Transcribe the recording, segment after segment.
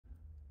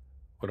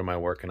What am I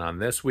working on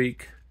this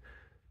week?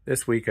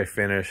 This week I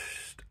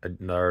finished a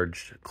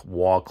large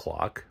wall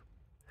clock.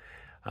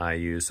 I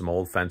used some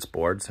old fence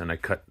boards and I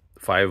cut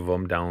 5 of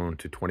them down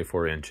to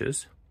 24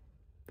 inches.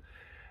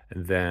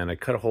 And then I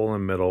cut a hole in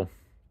the middle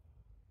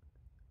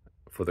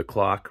for the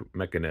clock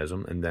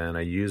mechanism, and then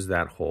I used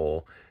that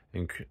hole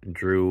and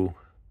drew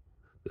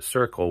the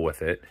circle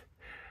with it.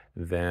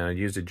 Then I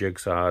used a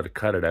jigsaw to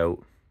cut it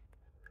out,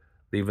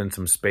 leaving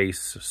some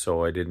space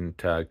so I didn't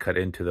cut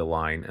into the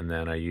line. And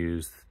then I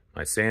used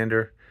my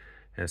sander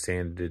and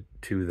sanded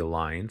to the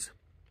lines.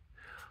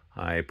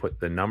 I put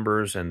the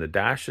numbers and the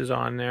dashes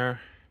on there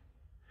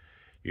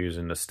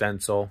using the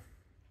stencil,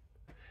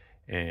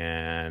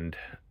 and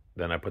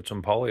then I put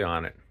some poly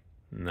on it,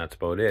 and that's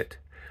about it.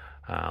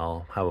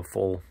 I'll have a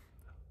full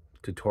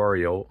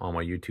tutorial on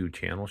my YouTube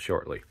channel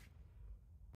shortly.